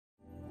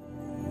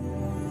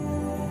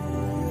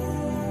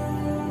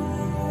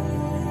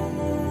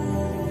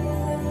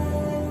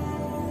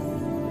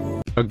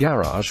A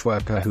garage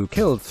worker who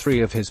killed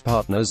 3 of his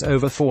partners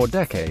over 4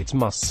 decades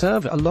must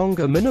serve a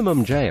longer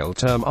minimum jail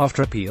term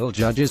after appeal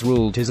judges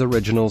ruled his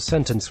original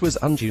sentence was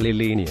unduly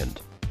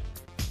lenient.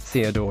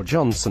 Theodore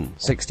Johnson,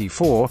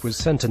 64, was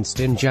sentenced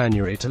in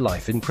January to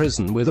life in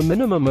prison with a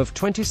minimum of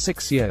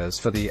 26 years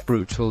for the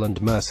brutal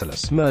and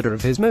merciless murder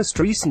of his most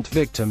recent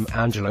victim,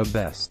 Angela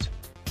Best.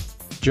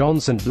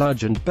 Johnson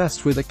bludgeoned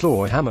Best with a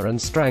claw hammer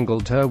and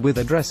strangled her with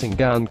a dressing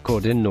gown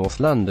cord in North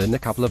London a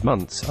couple of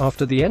months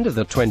after the end of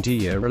the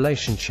 20-year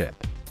relationship.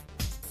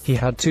 He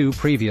had 2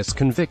 previous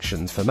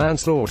convictions for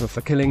manslaughter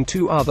for killing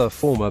 2 other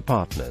former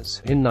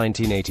partners, in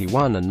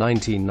 1981 and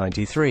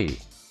 1993.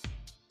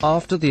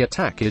 After the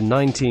attack in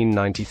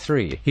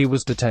 1993, he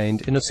was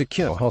detained in a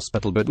secure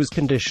hospital but was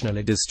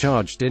conditionally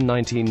discharged in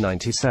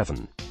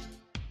 1997.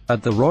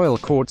 At the Royal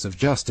Courts of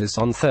Justice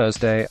on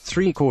Thursday,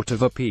 3 Court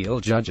of Appeal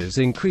judges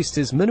increased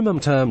his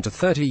minimum term to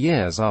 30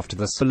 years after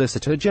the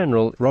Solicitor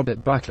General,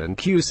 Robert Buckland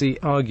QC,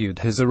 argued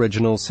his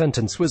original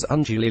sentence was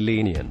unduly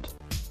lenient.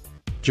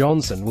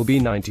 Johnson will be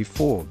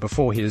 94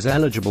 before he is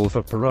eligible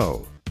for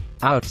parole.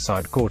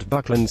 Outside court,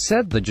 Buckland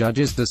said the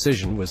judge's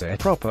decision was a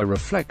proper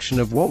reflection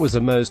of what was a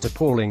most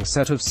appalling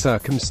set of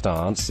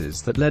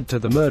circumstances that led to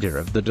the murder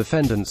of the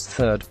defendant's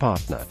 3rd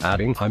partner,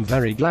 adding, "I'm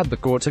very glad the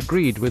court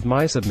agreed with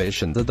my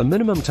submission that the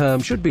minimum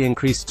term should be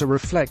increased to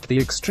reflect the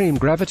extreme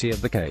gravity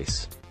of the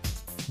case."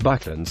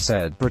 Buckland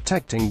said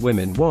protecting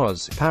women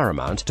was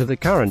paramount to the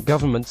current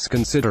government's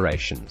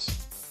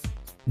considerations.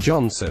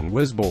 Johnson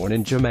was born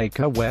in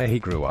Jamaica where he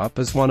grew up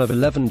as one of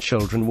 11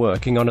 children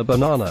working on a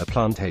banana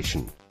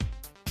plantation.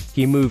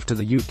 He moved to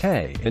the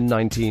UK in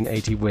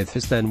 1980 with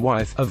his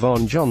then-wife,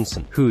 Yvonne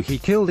Johnson, who he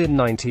killed in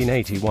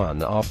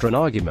 1981 after an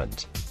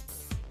argument.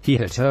 He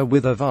hit her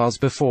with a vase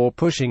before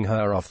pushing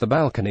her off the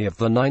balcony of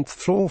the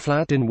 9th-floor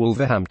flat in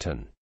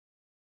Wolverhampton.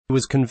 He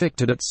was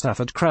convicted at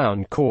Stafford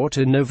Crown Court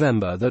in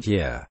November that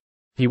year.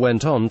 He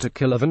went on to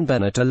kill Yvonne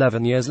Bennett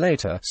 11 years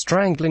later,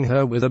 strangling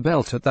her with a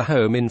belt at the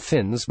home in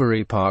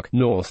Finsbury Park,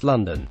 North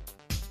London.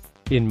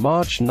 In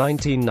March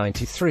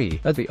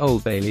 1993, at the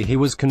Old Bailey, he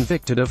was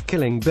convicted of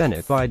killing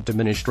Bennett by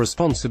diminished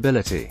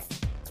responsibility.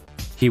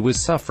 He was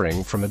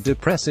suffering from a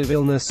depressive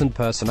illness and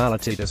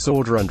personality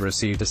disorder and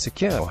received a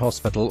secure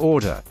hospital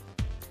order.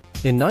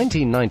 In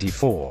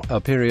 1994, a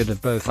period of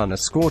both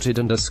unescorted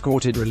and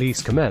escorted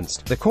release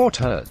commenced, the court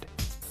heard.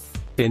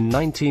 In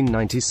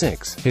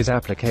 1996, his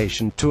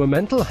application to a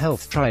mental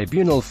health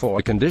tribunal for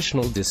a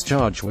conditional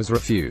discharge was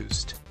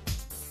refused.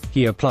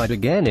 He applied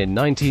again in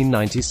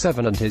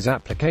 1997 and his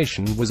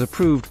application was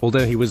approved,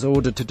 although he was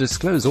ordered to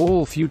disclose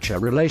all future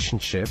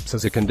relationships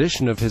as a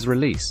condition of his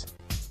release.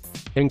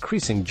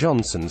 Increasing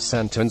Johnson's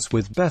sentence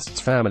with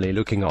Best's family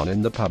looking on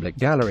in the public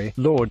gallery,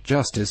 Lord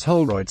Justice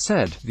Holroyd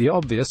said, "The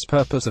obvious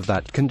purpose of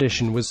that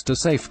condition was to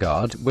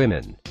safeguard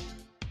women.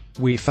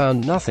 We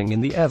found nothing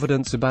in the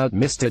evidence about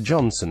Mr.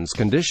 Johnson's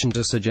condition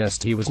to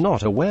suggest he was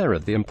not aware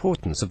of the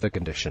importance of the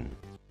condition.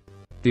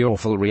 The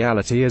awful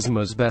reality is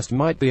Ms. Best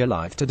might be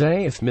alive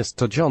today if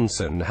Mr.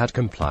 Johnson had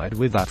complied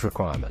with that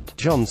requirement."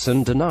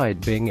 Johnson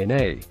denied being in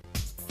a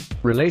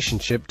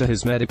relationship to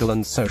his medical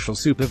and social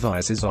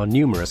supervisors on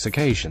numerous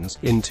occasions.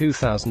 In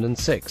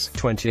 2006,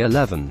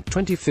 2011,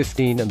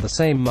 2015 and the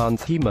same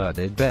month he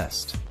murdered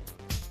Best.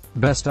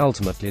 Best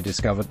ultimately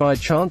discovered by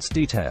chance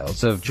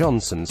details of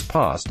Johnson's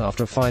past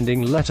after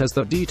finding letters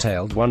that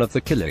detailed one of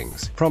the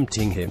killings,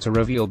 prompting him to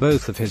reveal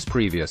both of his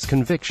previous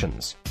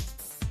convictions.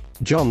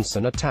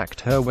 Johnson attacked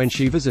her when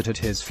she visited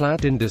his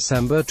flat in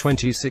December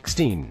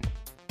 2016.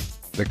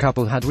 The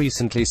couple had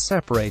recently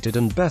separated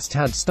and Best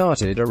had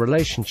started a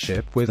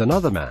relationship with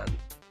another man.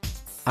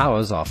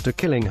 Hours after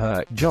killing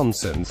her,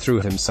 Johnson threw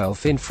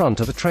himself in front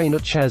of a train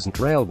at Cheshunt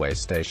railway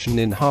station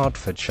in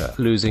Hertfordshire,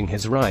 losing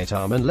his right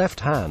arm and left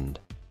hand.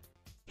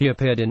 He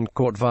appeared in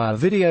court via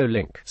video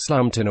link,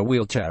 slumped in a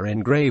wheelchair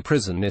in grey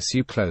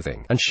prison-issue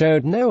clothing, and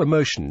showed no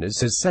emotion as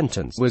his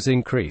sentence was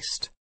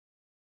increased.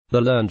 The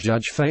learned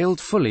judge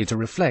failed fully to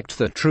reflect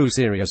the true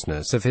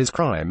seriousness of his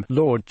crime,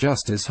 Lord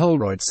Justice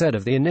Holroyd said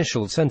of the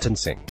initial sentencing.